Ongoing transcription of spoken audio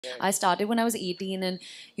I started when I was 18, and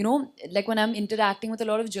like when I'm interacting with a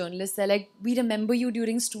lot of journalists, they're like, "We remember you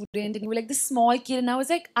during student, and you were like this small kid." And I was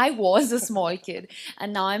like, "I was a small kid,"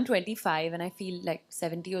 and now I'm 25, and I feel like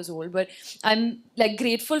 70 years old. But I'm like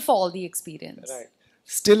grateful for all the experience. Right.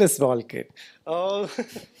 Still a small kid. How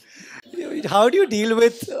do you deal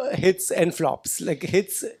with hits and flops? Like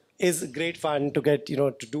hits is great fun to get,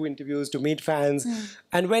 to do interviews, to meet fans.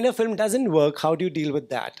 And when a film doesn't work, how do you deal with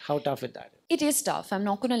that? How tough is that? It is tough. I'm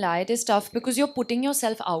not going to lie. It is tough because you're putting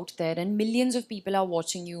yourself out there and millions of people are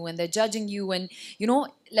watching you and they're judging you. And,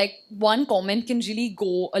 like one comment can really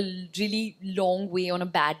go a really long way on a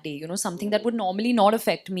bad day. Something that would normally not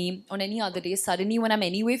affect me on any other day. Suddenly, when I'm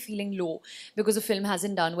anyway feeling low because the film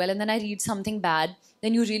hasn't done well and then I read something bad,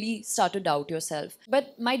 then you really start to doubt yourself.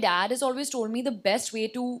 But my dad has always told me the best way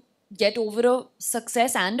to get over a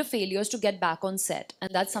success and a failure is to get back on set.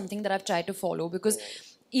 And that's something that I've tried to follow because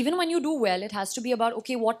even when you do well, it has to be about,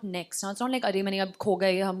 okay, what next? Now, it's not like, Arey, maine ab kho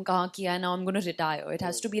gaye, hum kahan kiya, now I'm going to retire. It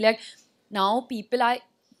has to be like, now people are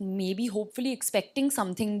maybe hopefully expecting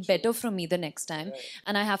something better from me the next time.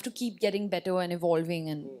 And I have to keep getting better and evolving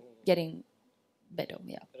and getting better.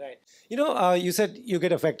 Yeah. Right. You said you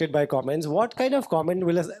get affected by comments. What kind of comment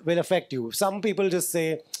will affect you? Some people just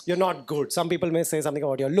say you're not good. Some people may say something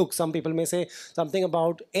about your look. Some people may say something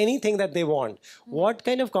about anything that they want. What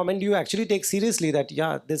kind of comment do you actually take seriously that,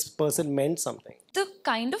 yeah, this person meant something? The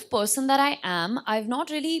kind of person that I am, I've not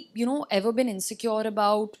really, ever been insecure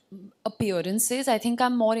about appearances. I think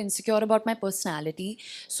I'm more insecure about my personality.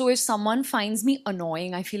 So if someone finds me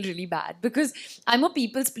annoying, I feel really bad because I'm a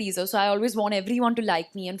people's pleaser. So I always want everyone to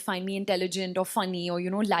like me and find me intelligent or funny or,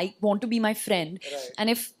 want to be my friend. Right. And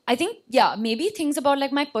if I think, yeah, maybe things about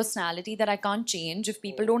like my personality that I can't change. If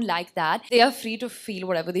people don't like that, they are free to feel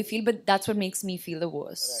whatever they feel, but that's what makes me feel the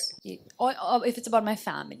worst. Right. Or if it's about my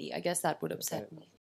family, I guess that would upset me.